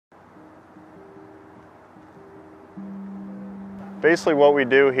Basically what we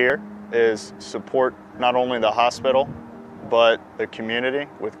do here is support not only the hospital, but the community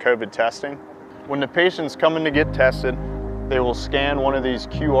with COVID testing. When the patient's coming to get tested, they will scan one of these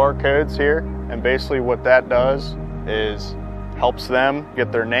QR codes here, and basically what that does is helps them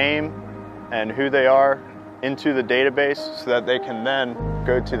get their name and who they are into the database so that they can then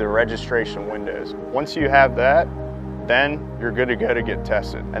go to the registration windows. Once you have that, then you're good to go to get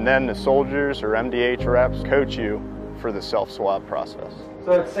tested. And then the soldiers or MDH reps coach you for the self-swab process.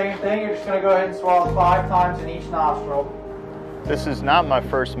 So it's the same thing, you're just going to go ahead and swab 5 times in each nostril. This is not my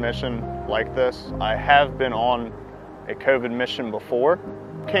first mission like this. I have been on a COVID mission before.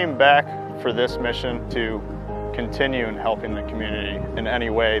 Came back for this mission to continue in helping the community in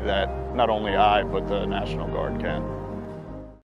any way that not only I, but the National Guard can.